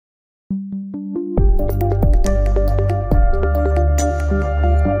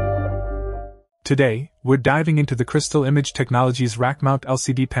Today, we're diving into the Crystal Image Technology's Rackmount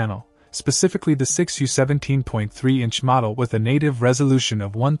LCD panel, specifically the 6U 17.3-inch model with a native resolution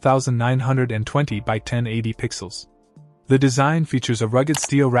of 1920 by 1080 pixels. The design features a rugged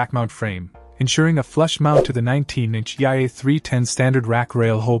steel rack-mount frame, ensuring a flush mount to the 19-inch IA310 standard rack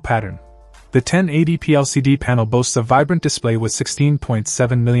rail hole pattern. The 1080p LCD panel boasts a vibrant display with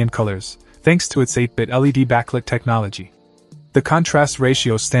 16.7 million colors, thanks to its 8-bit LED backlit technology. The contrast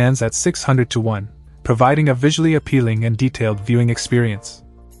ratio stands at 600:1, providing a visually appealing and detailed viewing experience.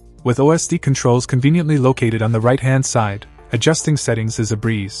 With OSD controls conveniently located on the right-hand side, adjusting settings is a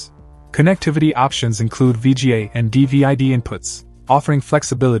breeze. Connectivity options include VGA and DVI-D inputs, offering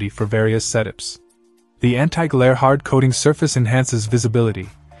flexibility for various setups. The anti-glare hard coating surface enhances visibility,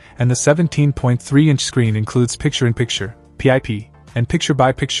 and the 17.3-inch screen includes picture-in-picture (PIP) and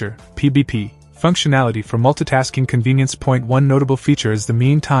picture-by-picture (PBP) functionality for multitasking convenience. One notable feature is the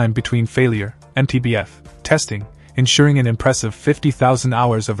mean time between failure (MTBF) testing, ensuring an impressive 50,000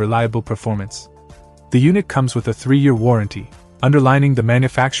 hours of reliable performance. The unit comes with a 3-year warranty, underlining the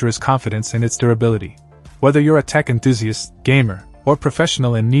manufacturer's confidence in its durability. Whether you're a tech enthusiast, gamer, or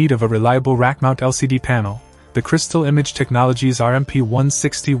professional in need of a reliable rack-mount LCD panel, the Crystal Image Technology's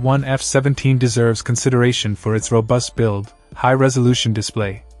RMP161F17 deserves consideration for its robust build, high-resolution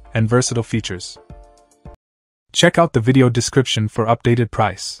display, and versatile features. Check out the video description for updated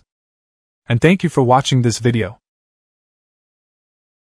price. And thank you for watching this video.